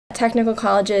technical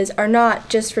colleges are not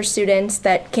just for students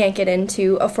that can't get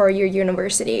into a four-year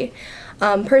university.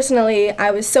 Personally, I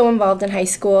was so involved in high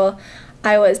school.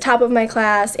 I was top of my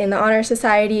class in the Honor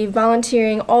Society,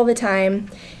 volunteering all the time,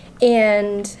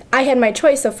 and I had my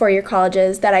choice of four-year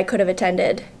colleges that I could have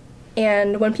attended.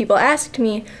 And when people asked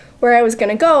me where I was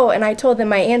going to go, and I told them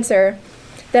my answer,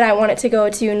 that I wanted to go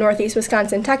to Northeast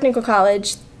Wisconsin Technical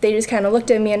College, they just kind of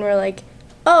looked at me and were like,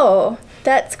 "Oh,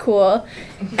 that's cool."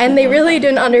 And they really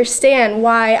didn't understand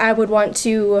why I would want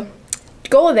to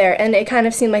go there, and it kind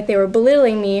of seemed like they were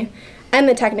belittling me and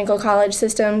the technical college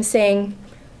system, saying,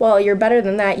 "Well, you're better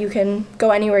than that, you can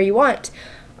go anywhere you want."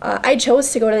 I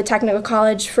chose to go to the technical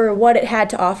college for what it had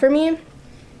to offer me,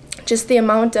 just the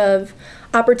amount of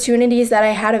opportunities that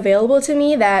I had available to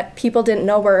me that people didn't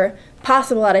know were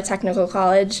possible at a technical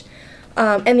college,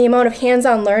 and the amount of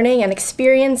hands-on learning and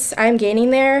experience I'm gaining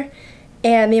there,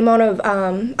 and the amount of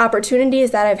opportunities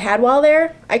that I've had while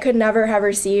there, I could never have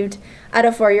received at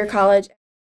a four-year college.